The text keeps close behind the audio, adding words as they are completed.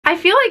I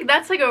feel like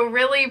that's like a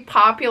really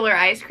popular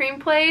ice cream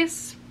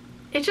place.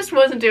 It just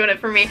wasn't doing it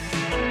for me.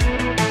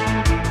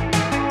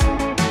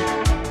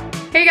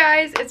 Hey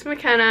guys, it's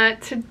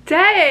Mikinna.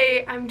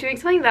 Today I'm doing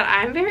something that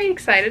I'm very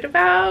excited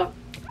about.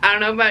 I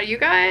don't know about you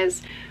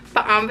guys,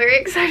 but I'm very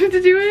excited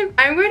to do it.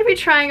 I'm going to be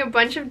trying a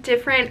bunch of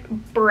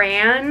different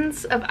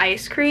brands of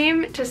ice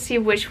cream to see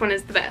which one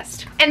is the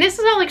best. And this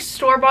is all like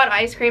store-bought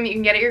ice cream you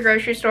can get at your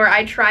grocery store.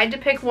 I tried to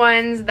pick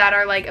ones that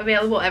are like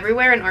available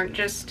everywhere and aren't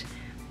just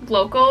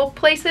local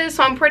places,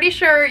 so I'm pretty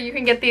sure you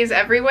can get these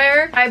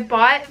everywhere. I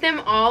bought them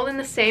all in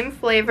the same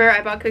flavor.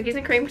 I bought cookies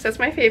and cream because that's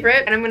my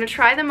favorite, and I'm gonna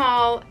try them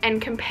all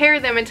and compare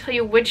them and tell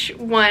you which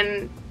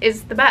one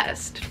is the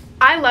best.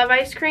 I love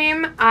ice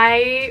cream.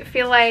 I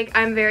feel like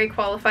I'm very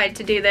qualified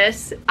to do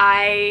this.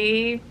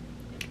 I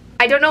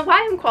don't know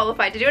why I'm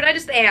qualified to do it, I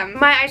just am.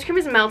 My ice cream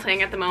is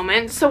melting at the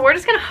moment, so we're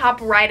just gonna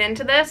hop right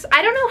into this.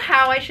 I don't know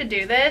how I should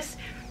do this,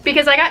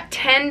 because I got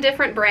 10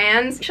 different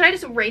brands. Should I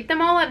just rate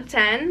them all out of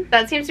 10?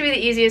 That seems to be the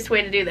easiest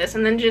way to do this.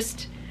 And then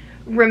just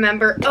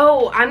remember,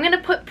 oh, I'm gonna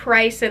put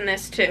price in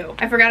this too.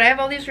 I forgot I have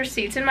all these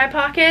receipts in my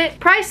pocket.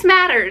 Price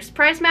matters.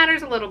 Price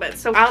matters a little bit.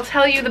 So I'll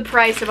tell you the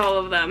price of all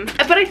of them.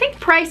 But I think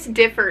price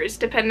differs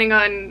depending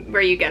on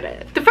where you get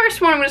it. The first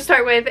one I'm gonna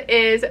start with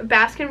is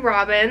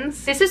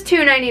Baskin-Robbins. This is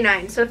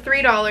 $2.99, so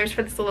 $3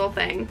 for this little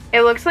thing.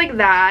 It looks like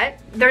that.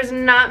 There's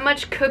not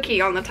much cookie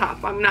on the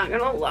top, I'm not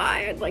gonna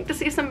lie. I'd like to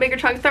see some bigger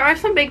chunks. There are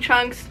some big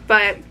chunks,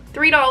 but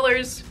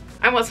 $3,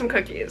 I want some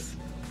cookies.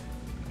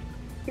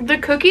 The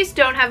cookies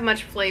don't have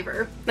much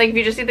flavor. Like if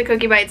you just eat the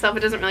cookie by itself, it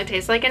doesn't really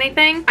taste like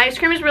anything. Ice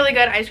cream is really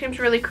good. Ice cream's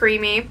really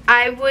creamy.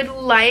 I would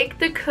like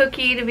the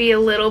cookie to be a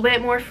little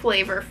bit more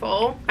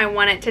flavorful. I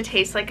want it to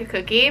taste like a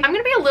cookie. I'm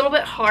gonna be a little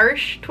bit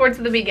harsh towards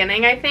the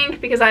beginning, I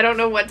think, because I don't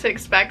know what to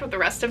expect with the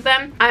rest of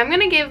them. I'm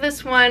gonna give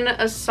this one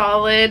a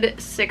solid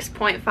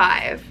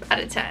 6.5 out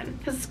of 10.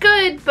 Because it's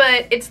good,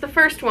 but it's the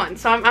first one,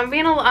 so I'm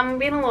being a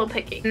little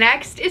picky.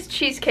 Next is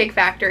Cheesecake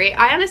Factory.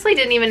 I honestly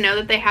didn't even know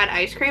that they had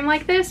ice cream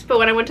like this, but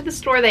when I went to the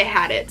store, they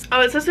had it.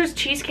 Oh, it says there's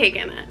cheesecake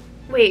in it.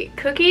 Wait,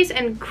 cookies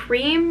and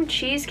cream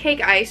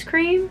cheesecake ice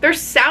cream? There's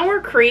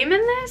sour cream in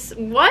this?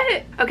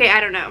 What? Okay,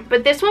 I don't know.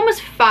 But this one was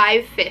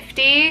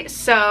 $5.50,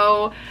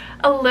 so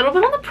a little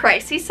bit on the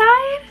pricey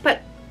side,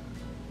 but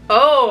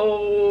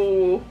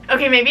oh.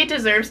 Okay, maybe it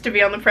deserves to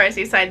be on the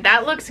pricey side.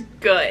 That looks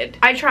good.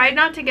 I tried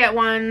not to get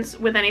ones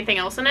with anything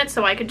else in it,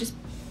 so I could just,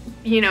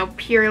 you know,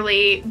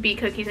 purely be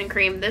cookies and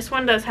cream. This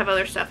one does have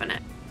other stuff in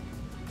it.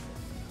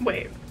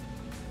 Wait.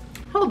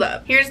 Hold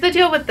up. Here's the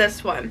deal with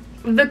this one.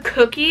 The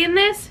cookie in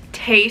this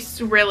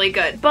tastes really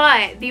good,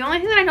 but the only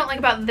thing that I don't like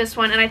about this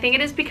one, and I think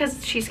it is because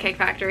it's Cheesecake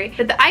Factory,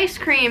 that the ice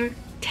cream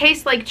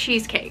tastes like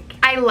cheesecake.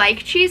 I like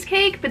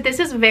cheesecake, but this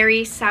is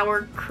very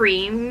sour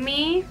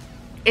creamy.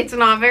 It's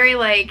not very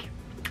like,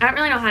 I don't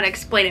really know how to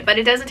explain it, but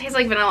it doesn't taste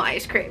like vanilla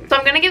ice cream. So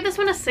I'm gonna give this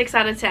one a 6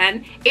 out of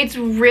 10. It's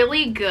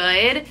really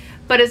good,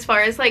 but as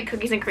far as like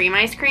cookies and cream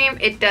ice cream,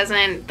 it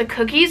doesn't, the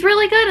cookie's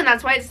really good and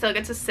that's why it still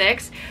gets a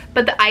 6,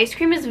 but the ice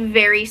cream is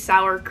very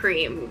sour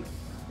creamy.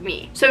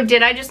 So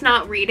did I just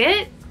not read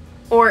it,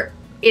 or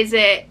is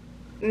it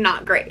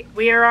not great?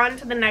 We are on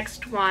to the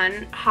next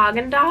one,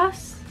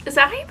 Haagen-Dazs. Is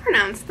that how you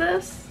pronounce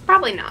this?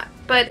 Probably not,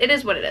 but it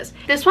is what it is.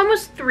 This one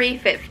was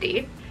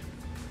 $3.50.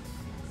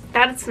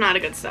 That's not a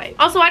good site.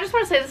 Also, I just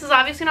want to say this is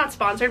obviously not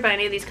sponsored by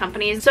any of these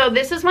companies, so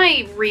this is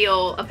my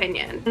real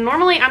opinion.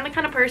 Normally, I'm the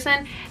kind of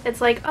person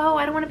that's like, oh,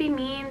 I don't want to be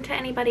mean to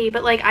anybody,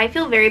 but like I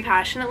feel very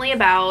passionately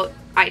about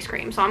ice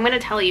cream, so I'm going to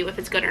tell you if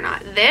it's good or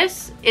not.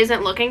 This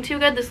isn't looking too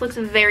good. This looks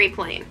very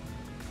plain.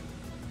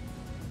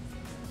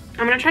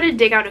 I'm going to try to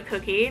dig out a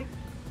cookie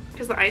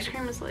because the ice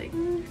cream is like,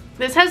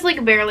 This has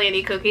like barely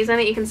any cookies in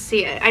it. You can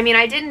see it. I mean,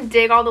 I didn't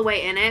dig all the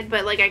way in it,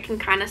 but like I can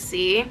kind of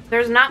see.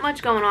 There's not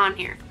much going on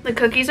here. The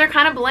cookies are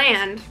kind of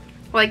bland,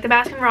 like the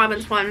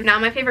Baskin-Robbins one.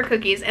 Not my favorite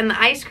cookies. And the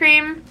ice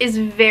cream is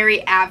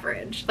very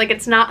average. Like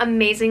it's not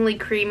amazingly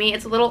creamy.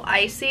 It's a little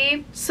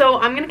icy. So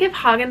I'm gonna give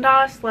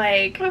Haagen-Dazs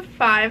like a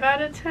 5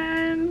 out of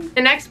 10.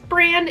 The next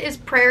brand is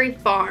Prairie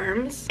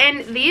Farms.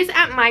 And these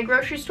at my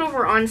grocery store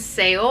were on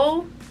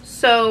sale.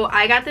 So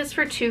I got this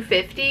for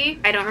 $2.50.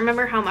 I don't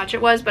remember how much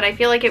it was, but I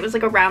feel like it was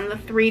like around the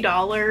 $3,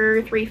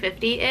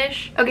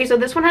 $3.50-ish. Okay, so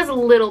this one has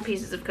little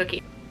pieces of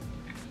cookie.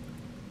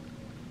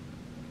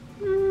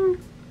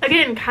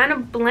 Again, kind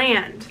of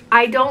bland.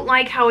 I don't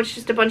like how it's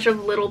just a bunch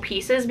of little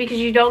pieces because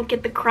you don't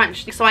get the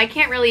crunch. So I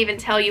can't really even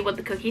tell you what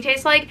the cookie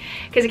tastes like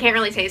because I can't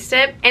really taste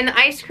it. And the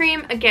ice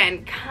cream,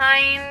 again,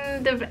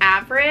 kind of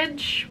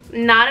average.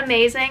 Not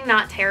amazing,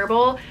 not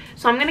terrible.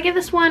 So I'm gonna give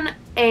this one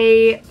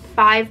a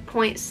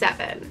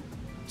 5.7.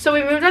 So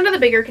we moved on to the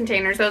bigger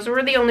containers. Those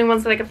were the only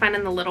ones that I could find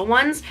in the little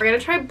ones. We're gonna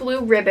try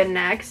Blue Ribbon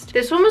next.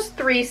 This one was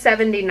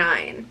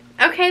 $3.79.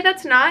 Okay,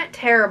 that's not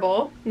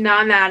terrible.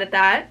 Not mad at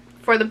that.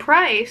 For the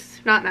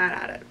price, not mad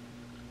at it.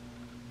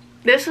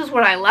 This is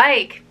what I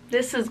like.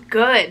 This is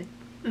good.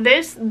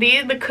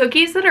 The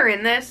cookies that are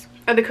in this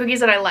are the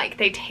cookies that I like.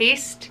 They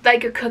taste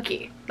like a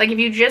cookie. Like if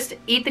you just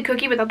eat the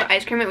cookie without the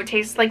ice cream, it would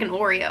taste like an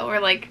Oreo or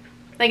like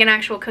an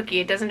actual cookie.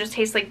 It doesn't just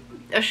taste like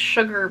a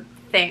sugar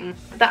thing.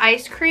 The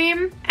ice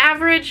cream,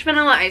 average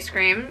vanilla ice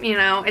cream, you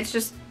know,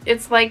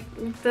 it's like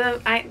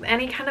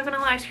any kind of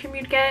vanilla ice cream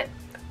you'd get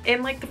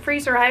in like the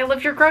freezer aisle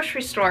of your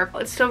grocery store.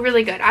 It's still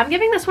really good. I'm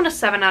giving this one a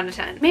 7 out of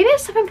 10. Maybe a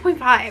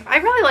 7.5. I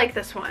really like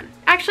this one.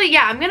 Actually,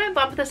 yeah, I'm gonna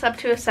bump this up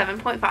to a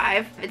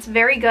 7.5. It's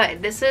very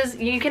good.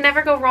 You can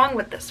never go wrong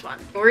with this one.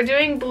 We're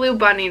doing Blue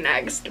Bunny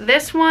next.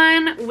 This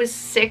one was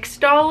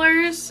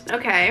 $6.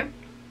 Okay.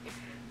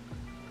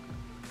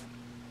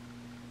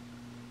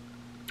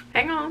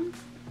 Hang on.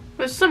 It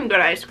was some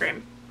good ice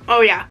cream.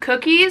 Oh yeah,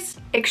 cookies,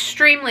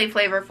 extremely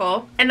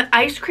flavorful. And the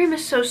ice cream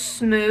is so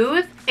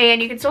smooth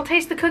and you can still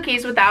taste the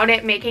cookies without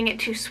it making it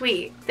too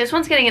sweet. This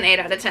one's getting an 8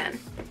 out of 10.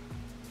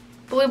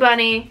 Blue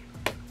Bunny,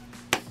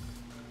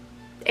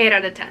 8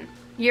 out of 10.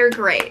 You're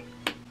great.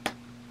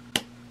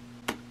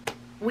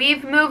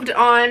 We've moved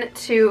on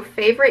to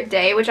Favorite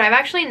Day, which I've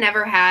actually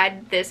never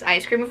had this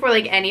ice cream before,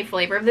 like any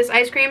flavor of this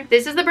ice cream.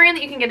 This is the brand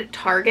that you can get at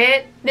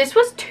Target. This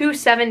was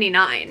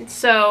 $2.79,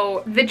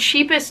 so the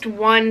cheapest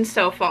one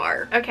so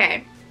far.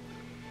 Okay.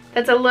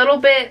 That's a little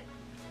bit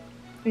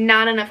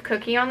not enough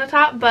cookie on the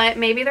top, but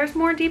maybe there's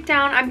more deep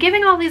down. I'm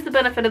giving all these the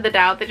benefit of the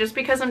doubt that just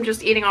because I'm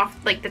just eating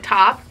off like the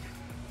top,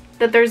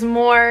 that there's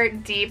more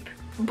deep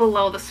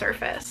below the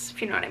surface,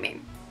 if you know what I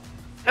mean.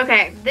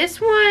 Okay, this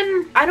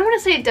one, I don't want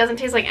to say it doesn't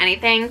taste like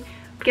anything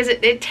because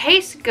it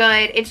tastes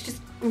good. It's just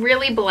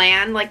really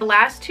bland. Like the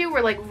last two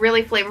were like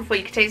really flavorful.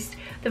 You could taste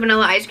the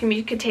vanilla ice cream,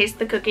 you could taste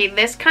the cookie.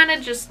 This kind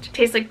of just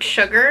tastes like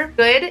sugar.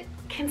 Good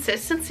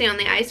consistency on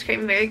the ice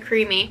cream, very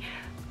creamy,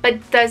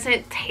 but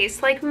doesn't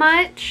taste like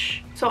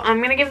much. So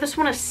I'm gonna give this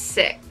one a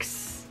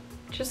 6.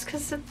 Just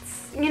because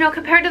it's, you know,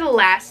 compared to the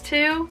last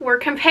two, we're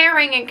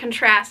comparing and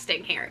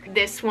contrasting here.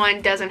 This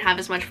one doesn't have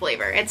as much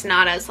flavor. It's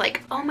not as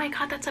like, oh my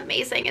god, that's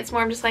amazing. It's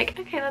more just like,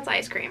 okay, that's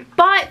ice cream.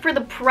 But for the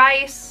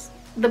price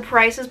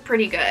is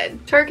pretty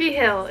good. Turkey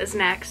Hill is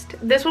next.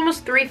 This one was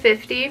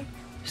 $3.50,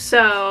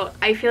 so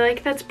I feel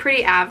like that's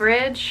pretty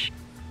average.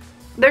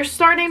 They're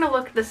starting to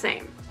look the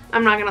same,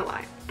 I'm not gonna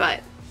lie,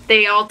 but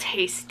they all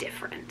taste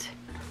different.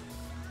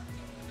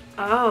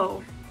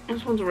 Oh,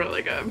 this one's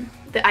really good.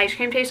 The ice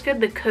cream tastes good,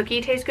 the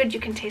cookie tastes good, you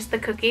can taste the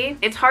cookie.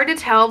 It's hard to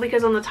tell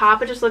because on the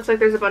top it just looks like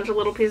there's a bunch of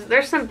little pieces.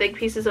 There's some big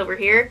pieces over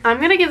here. I'm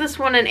gonna give this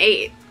one an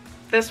 8.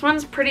 This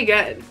one's pretty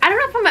good. I don't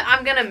know if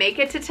I'm gonna make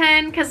it to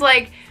 10 because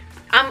like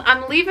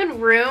I'm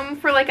leaving room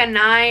for like a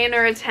 9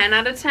 or a 10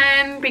 out of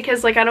 10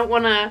 because like I don't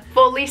want to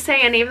fully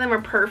say any of them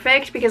are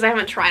perfect because I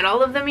haven't tried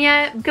all of them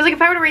yet. Because like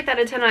if I were to rate that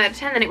a 10 out of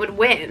 10 then it would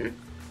win.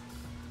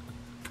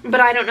 But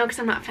I don't know because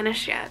I'm not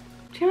finished yet.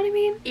 Do you know what I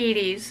mean?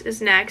 Edie's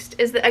is next.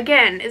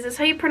 Again, is this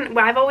how you pronounce?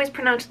 Well, I've always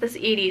pronounced this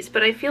Edie's,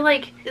 but I feel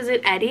like, is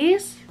it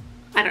Eddie's?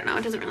 I don't know,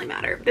 it doesn't really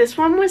matter. This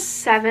one was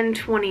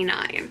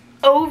 $7.29.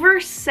 Over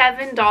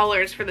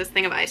 $7 for this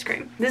thing of ice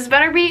cream. This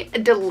better be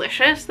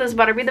delicious. This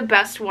better be the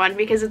best one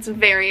because it's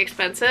very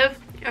expensive.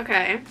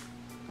 Okay.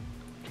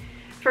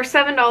 For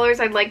 $7,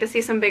 I'd like to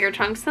see some bigger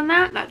chunks than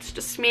that. That's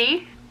just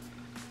me.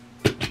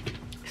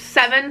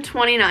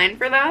 $7.29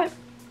 for that.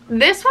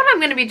 This one I'm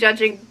going to be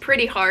judging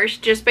pretty harsh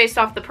just based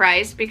off the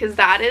price because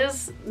that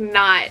is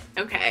not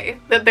okay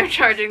that they're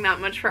charging that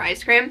much for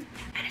ice cream.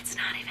 And it's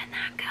not even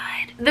that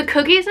good. The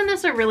cookies in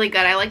this are really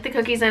good. I like the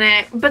cookies in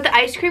it, but the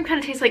ice cream kind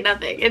of tastes like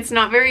nothing. It's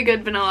not very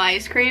good vanilla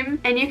ice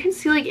cream. And you can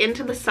see like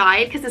into the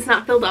side because it's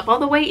not filled up all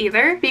the way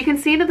either. But you can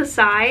see into the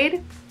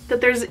side that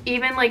there's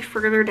even like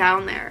further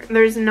down there.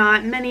 There's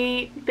not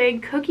many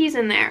big cookies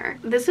in there.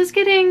 This is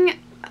getting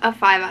a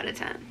 5 out of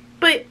 10.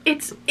 But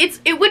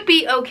it would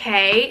be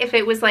okay if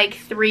it was like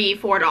 $3,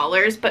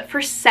 $4, but for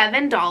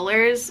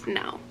 $7,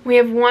 no. We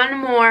have one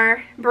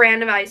more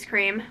brand of ice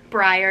cream,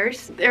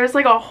 Breyers. There's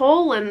like a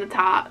hole in the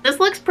top.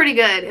 This looks pretty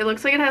good. It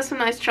looks like it has some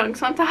nice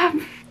chunks on top.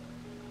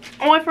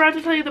 Oh, I forgot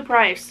to tell you the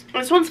price.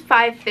 This one's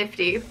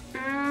 $5.50.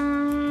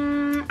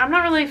 I'm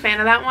not really a fan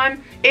of that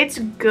one. It's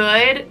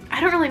good.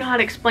 I don't really know how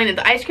to explain it.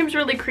 The ice cream's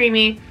really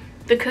creamy.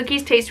 The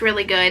cookies taste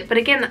really good, but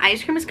again, the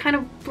ice cream is kind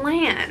of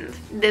bland.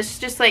 This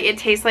just like, it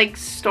tastes like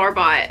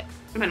store-bought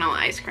vanilla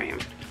ice cream.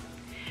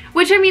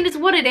 Which I mean, is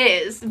what it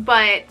is,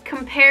 but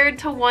compared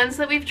to ones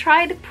that we've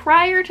tried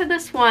prior to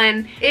this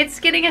one, it's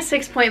getting a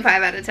 6.5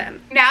 out of 10.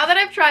 Now that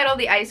I've tried all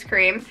the ice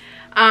cream,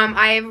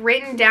 I've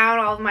written down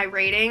all of my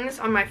ratings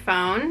on my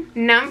phone.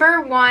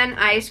 Number 1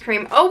 ice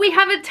cream. Oh, we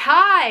have a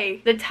tie!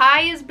 The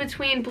tie is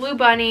between Blue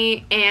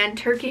Bunny and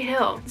Turkey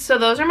Hill. So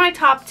those are my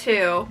top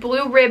 2.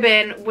 Blue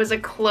Ribbon was a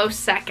close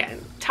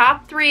second.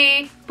 Top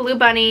 3, Blue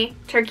Bunny,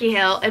 Turkey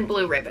Hill, and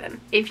Blue Ribbon.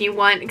 If you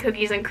want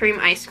cookies and cream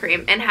ice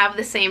cream and have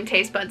the same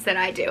taste buds that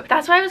I do.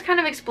 That's why I was kind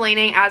of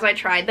explaining as I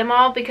tried them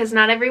all because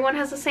not everyone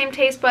has the same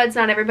taste buds.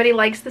 Not everybody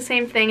likes the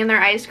same thing in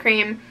their ice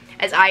cream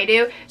as I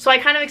do. So I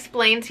kind of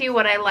explained to you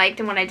what I liked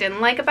and what I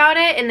didn't like about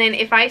it. And then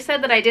if I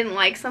said that I didn't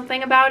like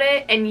something about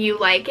it and you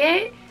like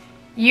it,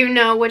 you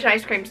know which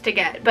ice creams to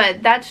get.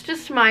 But that's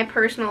just my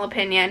personal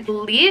opinion.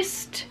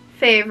 Least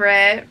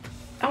favorite,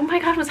 oh my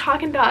god, was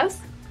Haagen-Dazs.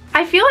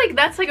 I feel like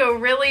that's like a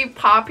really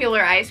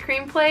popular ice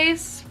cream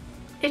place.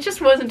 It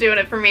just wasn't doing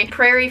it for me.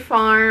 Prairie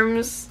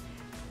Farms,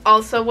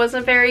 also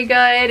wasn't very good,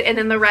 and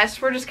then the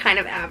rest were just kind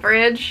of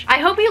average. I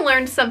hope you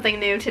learned something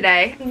new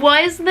today.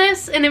 Was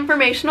this an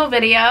informational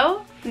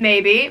video?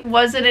 Maybe.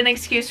 Was it an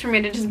excuse for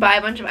me to just buy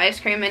a bunch of ice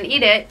cream and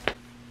eat it?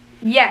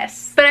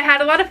 Yes. But I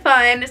had a lot of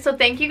fun, so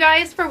thank you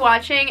guys for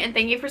watching, and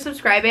thank you for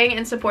subscribing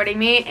and supporting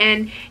me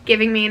and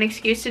giving me an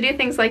excuse to do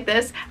things like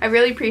this. I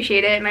really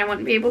appreciate it, and I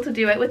wouldn't be able to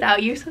do it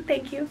without you, so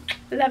thank you.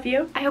 I love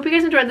you. I hope you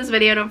guys enjoyed this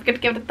video. Don't forget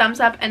to give it a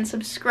thumbs up and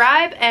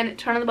subscribe and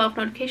turn on the bell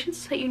for notifications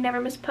so that you never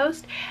miss a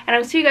post. And I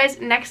will see you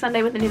guys next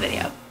Sunday with a new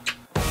video.